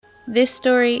This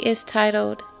story is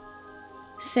titled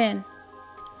Sin.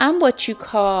 I'm what you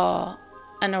call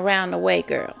an around the way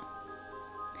girl.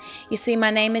 You see, my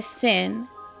name is Sin,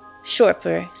 short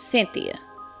for Cynthia.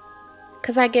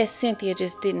 'Cause I guess Cynthia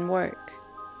just didn't work.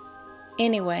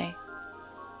 Anyway,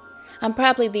 I'm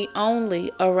probably the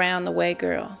only around the way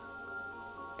girl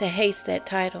that hates that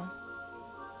title.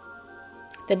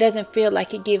 That doesn't feel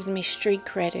like it gives me street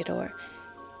credit, or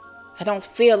I don't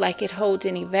feel like it holds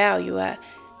any value.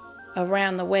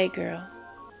 Around the way girl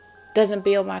doesn't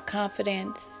build my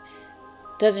confidence,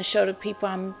 doesn't show the people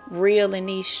I'm real in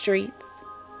these streets.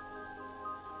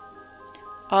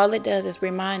 All it does is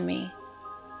remind me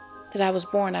that I was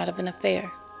born out of an affair.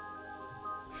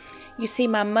 You see,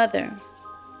 my mother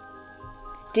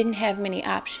didn't have many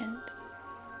options.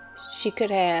 She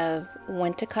could have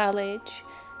went to college,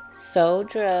 sold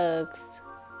drugs,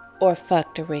 or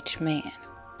fucked a rich man.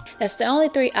 That's the only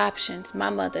three options my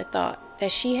mother thought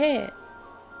that she had.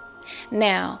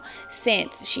 Now,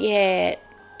 since she had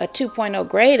a 2.0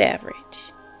 grade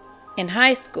average in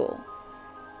high school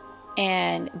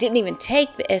and didn't even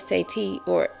take the SAT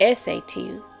or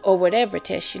SAT or whatever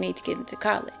test you need to get into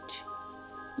college.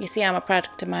 You see, I'm a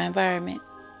product of my environment.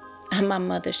 I'm my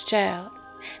mother's child.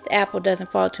 The apple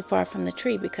doesn't fall too far from the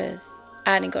tree because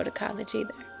I didn't go to college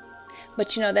either.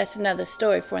 But that's another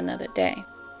story for another day.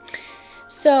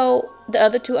 So the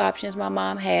other two options my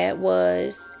mom had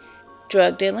was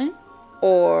drug dealing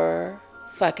or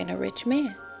fucking a rich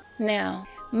man. Now,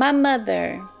 my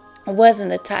mother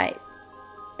wasn't the type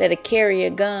that'd carry a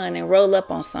gun and roll up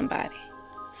on somebody.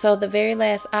 So the very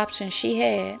last option she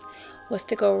had was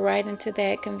to go right into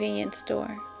that convenience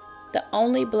store. The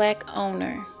only black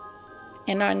owner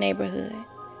in our neighborhood,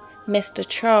 Mr.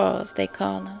 Charles, they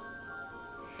call him,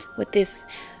 with this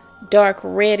dark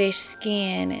reddish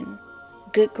skin and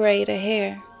good grade of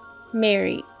hair,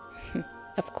 married,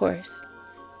 of course.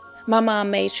 My mom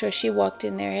made sure she walked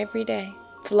in there every day,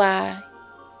 fly,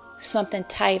 something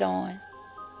tight on,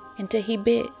 until he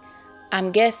bit.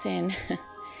 I'm guessing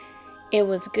it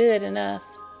was good enough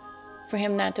for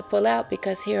him not to pull out,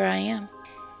 because here I am.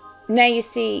 Now you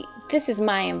see, this is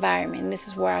my environment, and this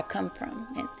is where I come from.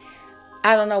 And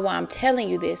I don't know why I'm telling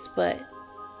you this, but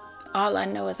all I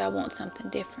know is I want something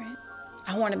different.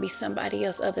 I want to be somebody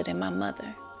else other than my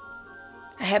mother.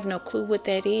 I have no clue what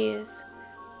that is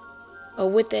or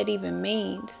what that even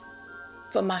means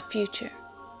for my future.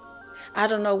 I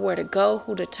don't know where to go,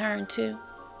 who to turn to,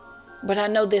 but I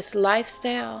know this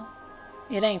lifestyle,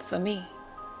 it ain't for me.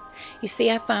 You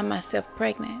see, I find myself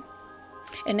pregnant,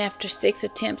 and after 6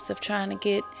 attempts of trying to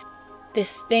get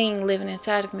this thing living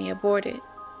inside of me aborted,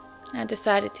 I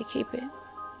decided to keep it.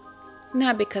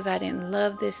 Not because I didn't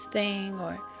love this thing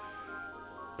or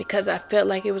because I felt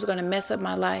like it was going to mess up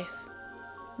my life,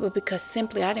 but because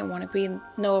simply I didn't want to be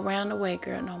no around the way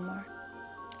girl no more.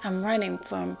 I'm running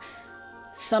from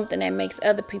something that makes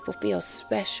other people feel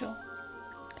special,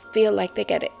 feel like they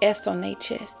got an S on their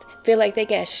chest, feel like they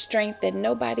got strength that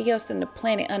nobody else on the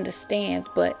planet understands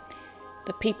but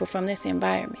the people from this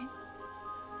environment.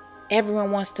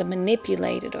 Everyone wants to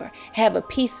manipulate it or have a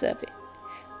piece of it.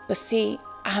 But see,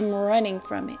 I'm running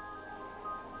from it.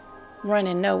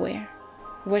 Running nowhere.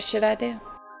 What should I do?